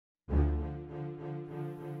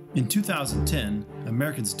In 2010,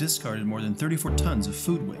 Americans discarded more than 34 tons of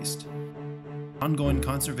food waste. Ongoing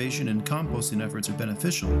conservation and composting efforts are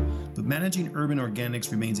beneficial, but managing urban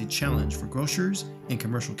organics remains a challenge for grocers and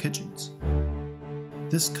commercial kitchens.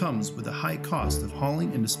 This comes with a high cost of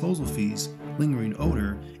hauling and disposal fees, lingering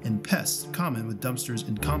odor, and pests common with dumpsters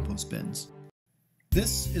and compost bins.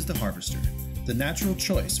 This is the Harvester, the natural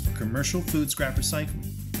choice for commercial food scrap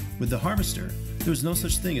recycling. With the Harvester, there is no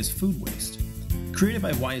such thing as food waste. Created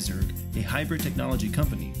by WISErg, a hybrid technology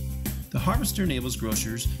company, the Harvester enables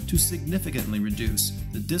grocers to significantly reduce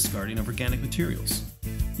the discarding of organic materials.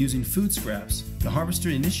 Using food scraps, the Harvester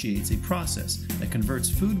initiates a process that converts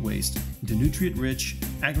food waste into nutrient-rich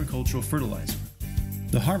agricultural fertilizer.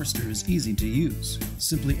 The Harvester is easy to use.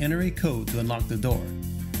 Simply enter a code to unlock the door.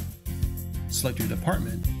 Select your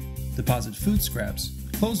department, deposit food scraps,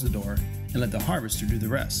 close the door, and let the Harvester do the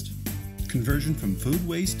rest. Conversion from food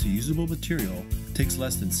waste to usable material takes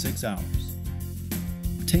less than 6 hours.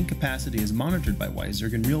 Tank capacity is monitored by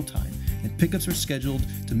WISErg in real time, and pickups are scheduled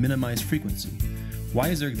to minimize frequency.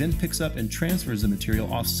 WISErg then picks up and transfers the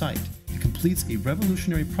material off-site and completes a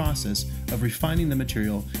revolutionary process of refining the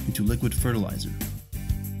material into liquid fertilizer.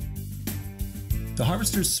 The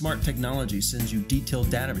Harvester's smart technology sends you detailed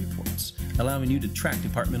data reports, allowing you to track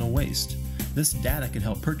departmental waste. This data can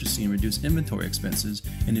help purchasing reduce inventory expenses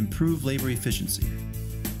and improve labor efficiency.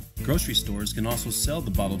 Grocery stores can also sell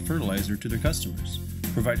the bottled fertilizer to their customers,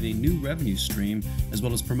 providing a new revenue stream as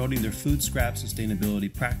well as promoting their food scrap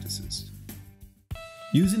sustainability practices.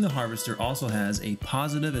 Using the Harvester also has a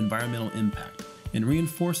positive environmental impact and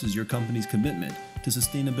reinforces your company's commitment to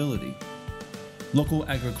sustainability. Local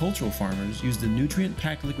agricultural farmers use the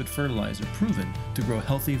nutrient-packed liquid fertilizer proven to grow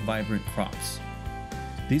healthy, vibrant crops.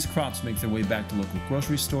 These crops make their way back to local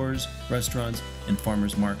grocery stores, restaurants, and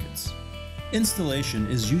farmers markets. Installation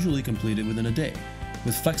is usually completed within a day,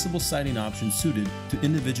 with flexible siting options suited to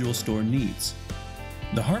individual store needs.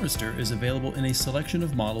 The Harvester is available in a selection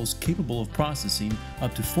of models capable of processing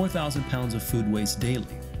up to 4,000 pounds of food waste daily.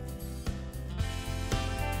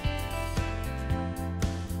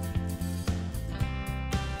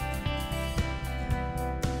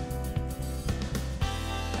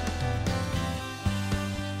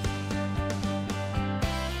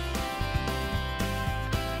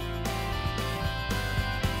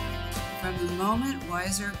 From the moment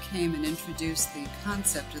WISErg came and introduced the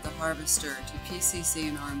concept of the Harvester to PCC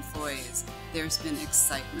and our employees, there's been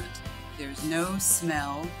excitement. There's no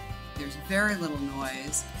smell, there's very little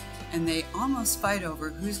noise, and they almost fight over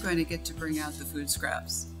who's going to get to bring out the food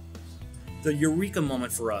scraps. The eureka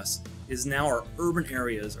moment for us is now our urban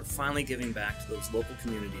areas are finally giving back to those local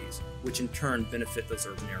communities, which in turn benefit those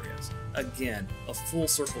urban areas. Again, a full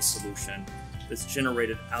circle solution that's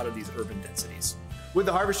generated out of these urban densities. With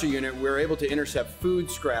the Harvester unit, we're able to intercept food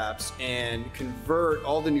scraps and convert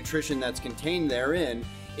all the nutrition that's contained therein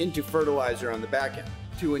into fertilizer on the back end,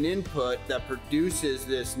 to an input that produces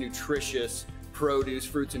this nutritious produce,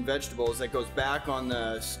 fruits and vegetables that goes back on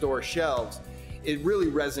the store shelves. It really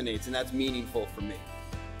resonates, and that's meaningful for me.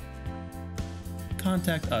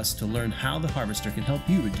 Contact us to learn how the Harvester can help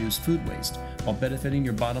you reduce food waste while benefiting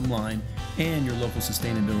your bottom line and your local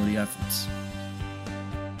sustainability efforts.